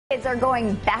Kids are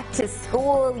going back to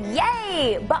school,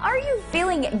 yay! But are you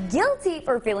feeling guilty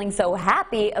for feeling so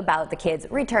happy about the kids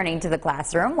returning to the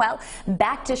classroom? Well,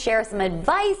 back to share some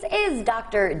advice is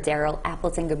Dr. Daryl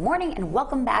Appleton. Good morning and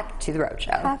welcome back to the Rhode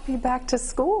Show. Happy back to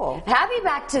school. Happy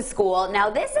back to school. Now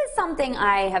this is something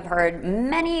I have heard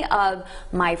many of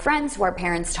my friends who are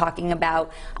parents talking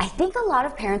about. I think a lot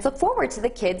of parents look forward to the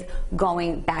kids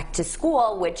going back to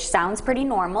school, which sounds pretty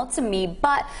normal to me,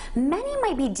 but many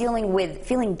might be dealing with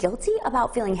feeling guilty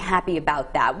about feeling happy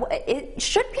about that.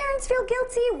 Should parents feel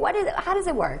guilty? How does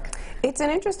it work? It's an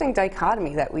interesting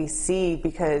dichotomy that we see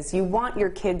because you want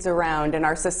your kids around, and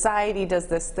our society does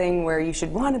this thing where you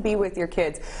should want to be with your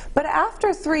kids. But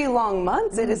after 3 long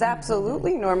months, it is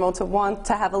absolutely normal to want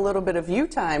to have a little bit of you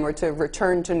time or to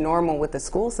return to normal with the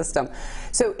school system.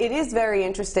 So it is very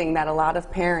interesting that a lot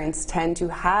of parents tend to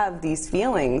have these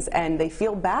feelings and they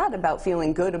feel bad about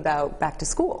feeling good about back to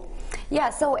school. Yeah,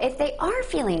 so if they are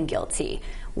feeling guilty,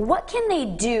 what can they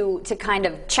do to kind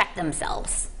of check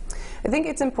themselves? I think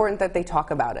it's important that they talk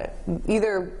about it,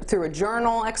 either through a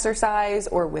journal exercise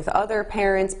or with other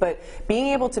parents, but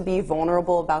being able to be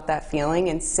vulnerable about that feeling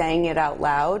and saying it out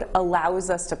loud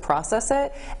allows us to process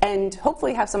it and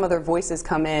hopefully have some other voices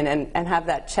come in and have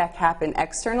that check happen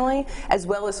externally, as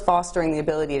well as fostering the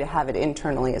ability to have it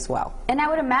internally as well. And I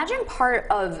would imagine part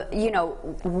of,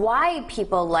 why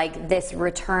people like this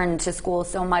return to school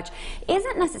so much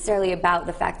isn't necessarily about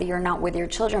the fact that you're not with your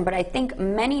children, but I think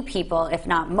many people, if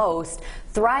not most,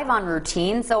 thrive on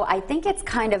routine. So I think it's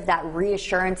kind of that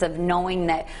reassurance of knowing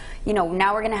that,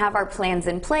 now we're going to have our plans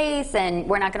in place and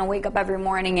we're not going to wake up every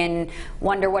morning and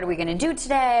wonder what are we going to do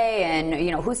today and,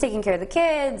 who's taking care of the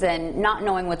kids, and not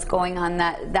knowing what's going on.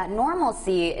 That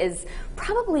normalcy is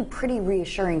probably pretty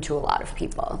reassuring to a lot of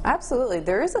people. Absolutely.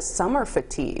 There is a summer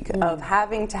fatigue of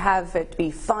having to have it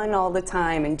be fun all the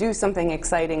time and do something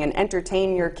exciting and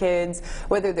entertain your kids,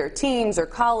 whether they're teens or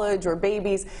college or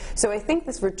babies. So I think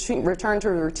this return to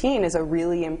routine is a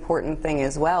really important thing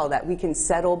as well, that we can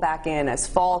settle back in as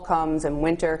fall comes and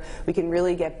winter. We can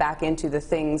really get back into the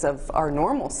things of our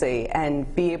normalcy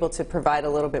and be able to provide a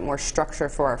little bit more structure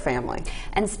for our family.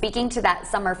 And speaking to that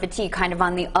summer fatigue, kind of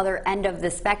on the other end of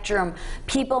the spectrum,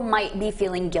 people might be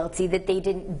feeling guilty that they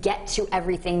didn't get to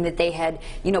everything that they had,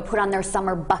 put on their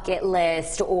summer bucket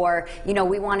list, or,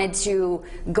 we wanted to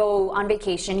go on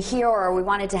vacation here, or we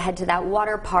wanted to head to that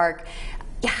water park.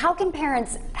 How can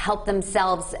parents help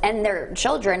themselves and their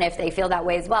children, if they feel that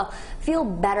way as well, feel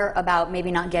better about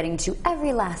maybe not getting to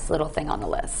every last little thing on the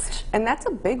list? And that's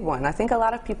a big one. I think a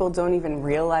lot of people don't even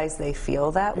realize they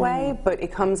feel that way, but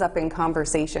it comes up in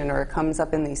conversation or it comes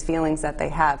up in these feelings that they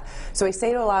have. So I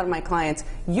say to a lot of my clients,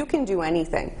 you can do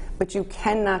anything, but you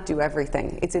cannot do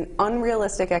everything. It's an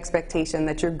unrealistic expectation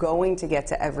that you're going to get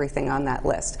to everything on that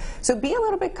list. So be a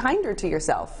little bit kinder to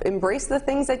yourself. Embrace the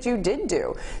things that you did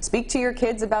do. Speak to your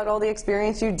kids about all the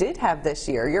experience you did have this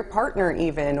year, your partner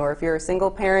even, or if you're a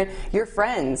single parent, your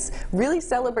friends. Really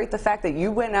celebrate the fact that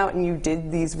you went out and you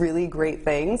did these really great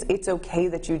things. It's okay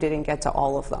that you didn't get to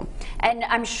all of them. And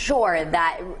I'm sure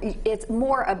that it's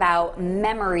more about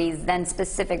memories than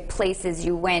specific places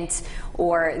you went,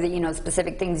 or the,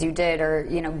 specific things you did, or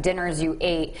dinners you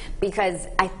ate, because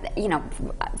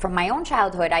from my own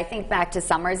childhood, I think back to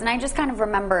summers and I just kind of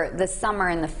remember the summer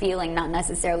and the feeling, not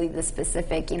necessarily the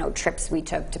specific trips we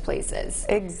took to places.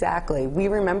 Exactly. We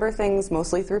remember things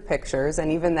mostly through pictures,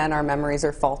 and even then our memories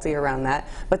are faulty around that.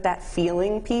 But that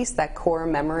feeling piece, that core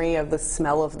memory of the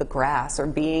smell of the grass or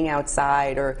being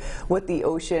outside or what the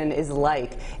ocean is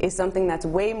like, is something that's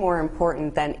way more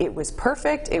important than it was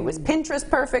perfect, it was Pinterest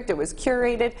perfect, it was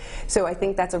curated. So I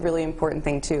think that's a really important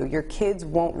thing too. Your kids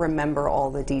won't remember all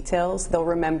the details. They'll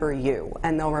remember you,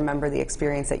 and they'll remember the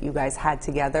experience that you guys had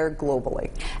together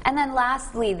globally. And then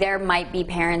lastly, there might be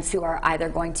parents who are either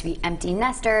going to be empty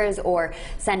nesters or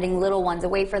sending little ones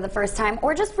away for the first time,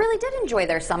 or just really did enjoy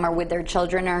their summer with their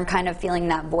children and are kind of feeling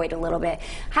that void a little bit.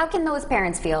 How can those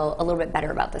parents feel a little bit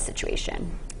better about the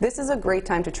situation? This is a great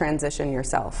time to transition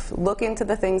yourself. Look into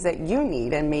the things that you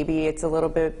need, and maybe it's a little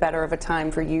bit better of a time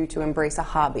for you to embrace a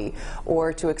hobby,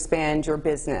 or to expand your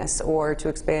business, or to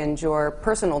expand your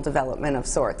personal development of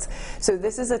sorts. So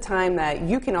this is a time that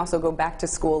you can also go back to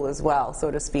school as well, so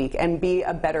to speak, and be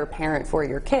a better parent for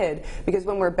your kid, because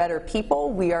when we're better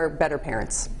people, we are better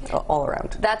parents all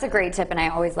around. That's a great tip, and I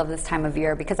always love this time of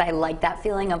year because I like that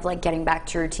feeling of like getting back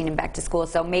to routine and back to school.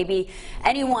 So maybe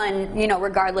anyone,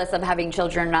 regardless of having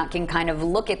children or not, can kind of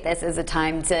look at this as a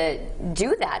time to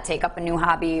do that, take up a new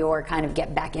hobby, or kind of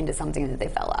get back into something that they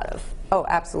fell out of. Oh,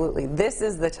 absolutely. This is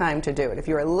is the time to do it. If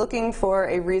you are looking for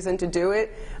a reason to do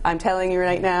it, I'm telling you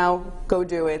right now, go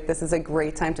do it. This is a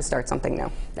great time to start something new.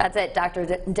 That's it. Dr.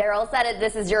 Darrell said it.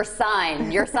 This is your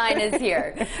sign. Your sign is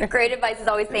here. Great advice as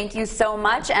always. Thank you so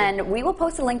much. And we will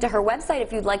post a link to her website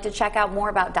if you'd like to check out more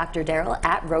about Dr. Darrell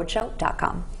at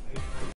rhodeshow.com.